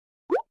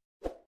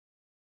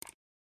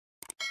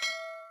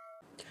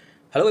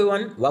Hello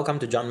everyone, welcome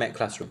to John Mac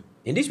Classroom.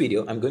 In this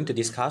video, I'm going to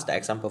discuss the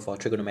example for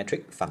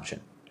trigonometric function.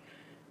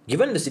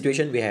 Given the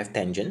situation, we have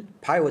tangent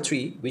pi over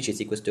 3, which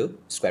is equals to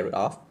square root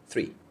of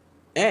 3.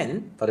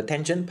 And for the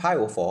tangent pi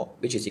over 4,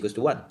 which is equals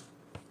to 1.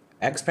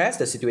 Express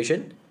the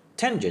situation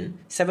tangent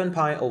 7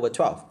 pi over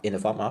 12 in the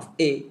form of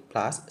a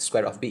plus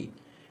square root of b,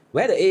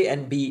 where the a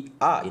and b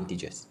are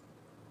integers.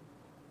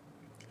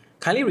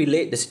 Kindly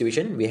relate the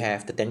situation, we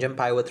have the tangent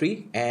pi over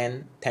 3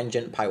 and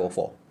tangent pi over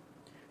 4.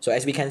 So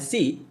as we can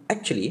see,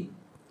 actually,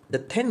 the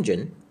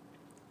tangent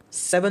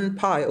 7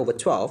 pi over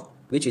 12,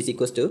 which is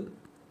equals to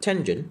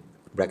tangent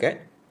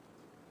bracket.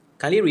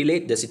 Kindly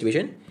relate the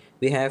situation.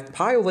 We have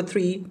pi over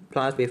 3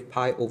 plus with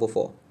pi over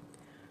 4.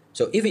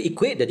 So if we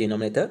equate the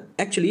denominator,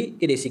 actually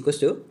it is equals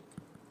to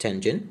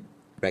tangent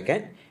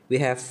bracket. We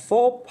have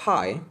 4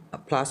 pi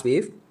plus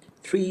with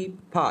 3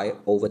 pi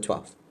over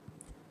 12.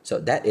 So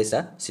that is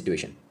a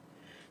situation.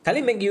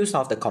 Kindly make use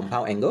of the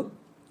compound angle.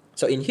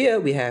 So in here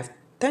we have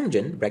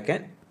tangent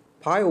bracket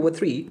pi over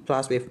 3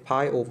 plus with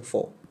pi over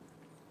 4,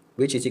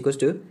 which is equals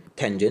to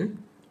tangent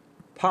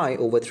pi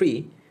over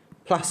 3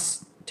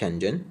 plus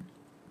tangent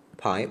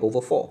pi over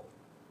 4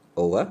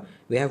 over,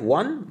 we have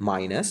 1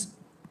 minus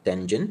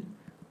tangent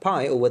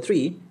pi over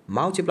 3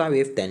 multiplied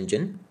with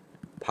tangent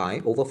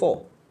pi over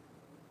 4.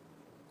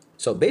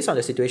 So based on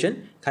the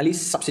situation, kindly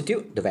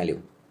substitute the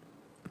value.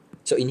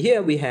 So in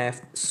here we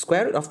have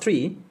square root of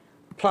 3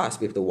 plus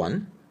with the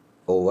 1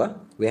 over,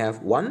 we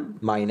have 1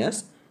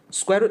 minus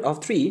square root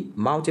of 3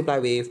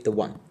 multiplied with the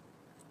 1.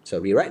 So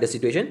rewrite the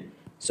situation.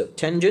 So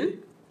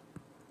tangent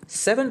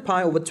 7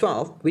 pi over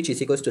 12, which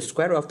is equals to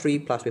square root of 3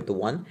 plus with the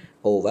 1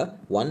 over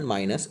 1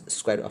 minus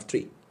square root of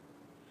 3.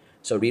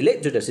 So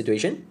relate to the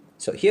situation.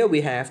 So here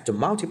we have to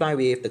multiply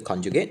with the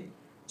conjugate.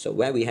 So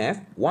where we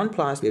have 1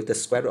 plus with the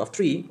square root of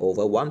 3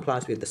 over 1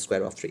 plus with the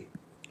square root of 3.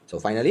 So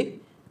finally,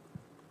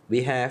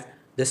 we have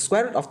the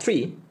square root of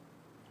 3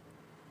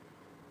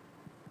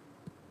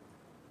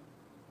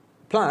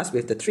 plus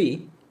with the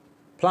 3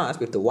 plus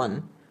with the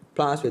 1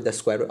 plus with the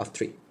square root of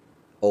 3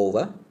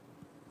 over,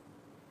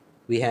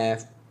 we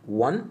have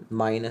 1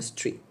 minus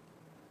 3.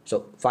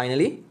 So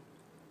finally,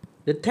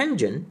 the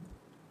tangent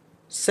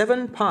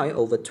 7 pi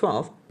over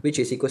 12, which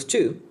is equals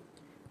to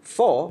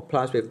 4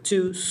 plus with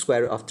 2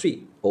 square root of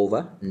 3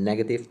 over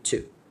negative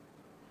 2.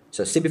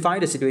 So simplify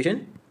the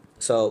situation.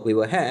 So we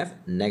will have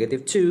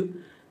negative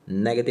 2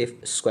 negative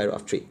square root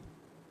of 3.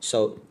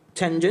 So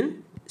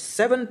tangent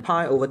 7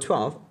 pi over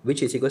 12,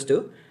 which is equals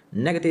to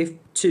negative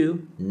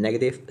 2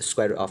 negative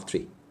square root of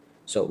 3.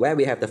 So where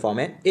we have the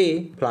format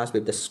a plus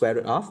with the square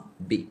root of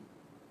b.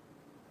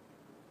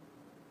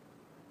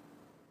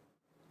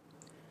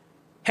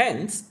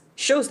 Hence,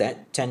 shows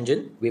that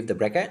tangent with the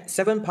bracket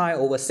 7 pi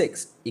over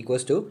 6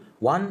 equals to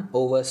 1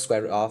 over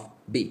square root of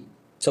b.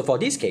 So for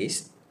this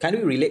case, can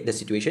we relate the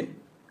situation?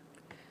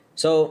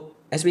 So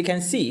as we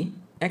can see,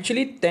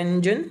 actually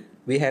tangent,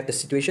 we have the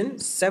situation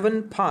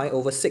 7 pi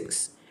over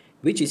 6,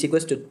 which is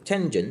equals to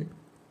tangent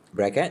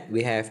bracket,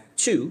 we have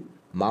 2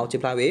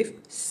 multiplied with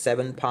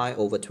 7 pi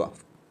over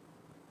 12.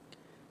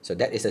 So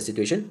that is the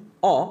situation.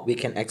 Or we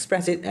can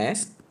express it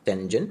as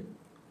tangent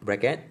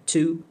bracket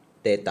 2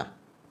 theta.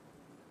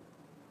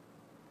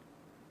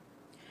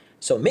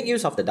 So make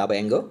use of the double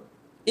angle.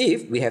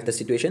 If we have the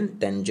situation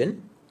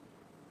tangent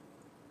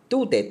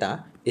 2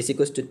 theta is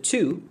equals to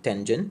 2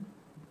 tangent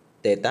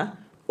theta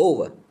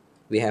over,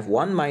 we have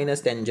 1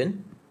 minus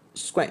tangent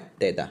square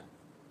theta.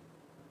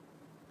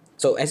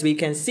 So as we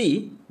can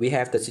see, we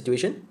have the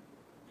situation.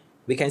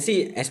 We can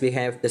see as we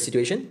have the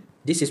situation,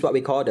 this is what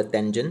we call the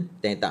tangent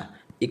theta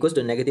equals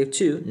to negative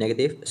 2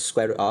 negative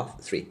square root of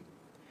 3.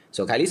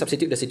 So kindly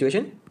substitute the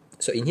situation.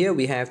 So in here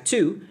we have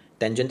 2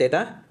 tangent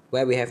theta,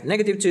 where we have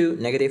negative 2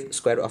 negative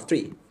square root of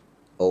 3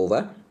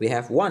 over, we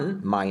have 1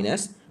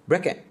 minus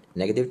bracket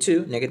negative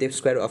 2 negative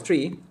square root of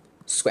 3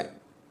 squared.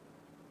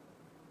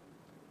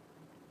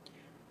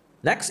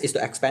 Next is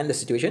to expand the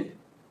situation.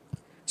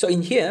 So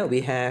in here we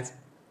have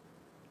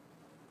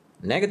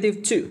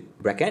negative 2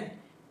 bracket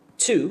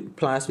 2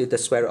 plus with the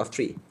square root of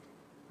 3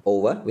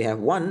 over, we have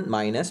 1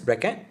 minus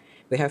bracket,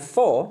 we have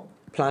 4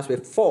 plus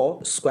with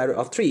 4 square root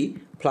of 3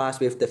 plus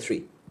with the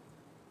 3.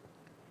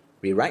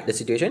 Rewrite the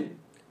situation.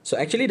 So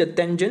actually the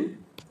tangent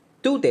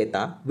 2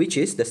 theta, which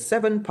is the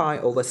 7 pi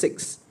over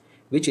 6,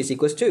 which is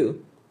equals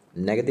to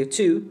negative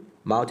 2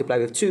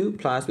 multiplied with 2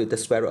 plus with the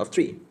square root of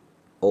 3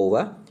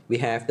 over, we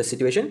have the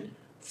situation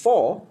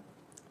 4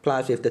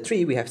 plus with the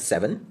 3, we have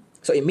 7.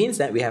 So it means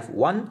that we have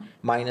 1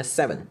 minus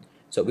 7,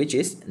 so which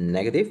is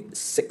negative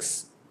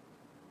 6,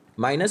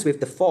 minus with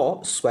the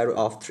 4 square root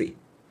of 3.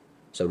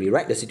 So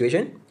rewrite the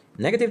situation.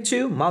 Negative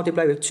 2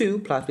 multiplied with 2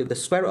 plus with the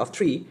square root of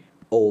 3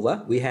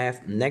 over, we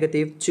have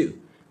negative 2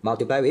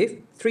 multiplied with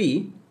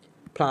 3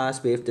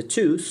 plus with the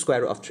 2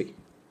 square root of 3.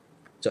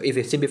 So if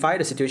we simplify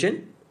the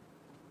situation,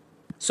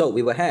 so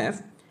we will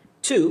have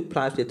 2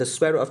 plus with the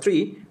square root of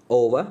 3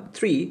 over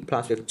 3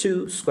 plus with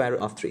 2 square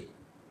root of 3.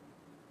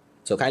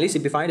 So kindly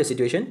simplify the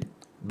situation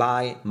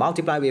by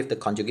multiply with the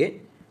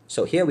conjugate.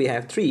 So here we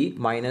have 3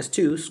 minus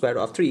 2 square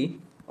root of 3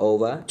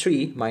 over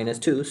 3 minus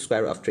 2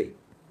 square root of 3.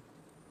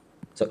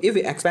 So if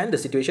we expand the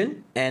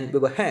situation, and we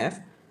will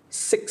have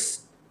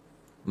 6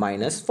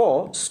 minus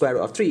 4 square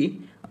root of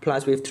 3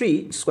 plus with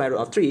 3 square root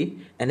of 3,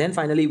 and then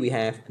finally we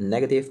have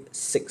negative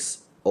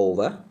 6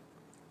 over,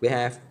 we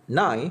have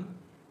 9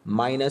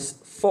 minus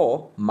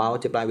 4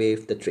 multiplied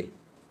with the 3.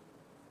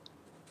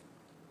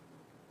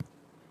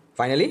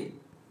 Finally,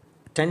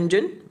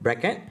 tangent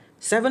bracket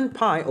 7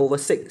 pi over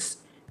 6,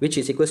 which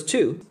is equals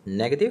to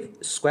negative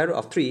square root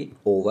of 3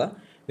 over,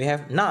 we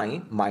have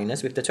 9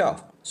 minus with the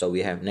 12, so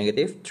we have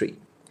negative 3.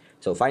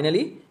 So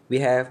finally, we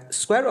have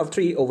square root of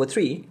 3 over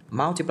 3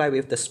 multiplied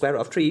with the square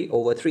root of 3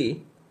 over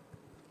 3.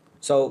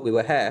 So we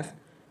will have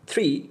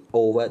 3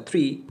 over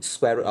 3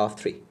 square root of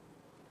 3.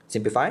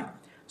 Simplify.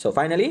 So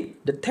finally,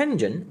 the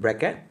tangent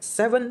bracket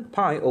 7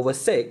 pi over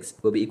 6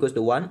 will be equals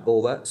to 1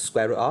 over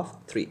square root of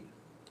 3.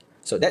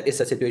 So that is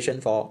the situation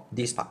for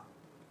this part.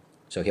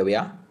 So here we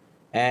are,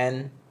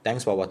 and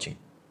thanks for watching.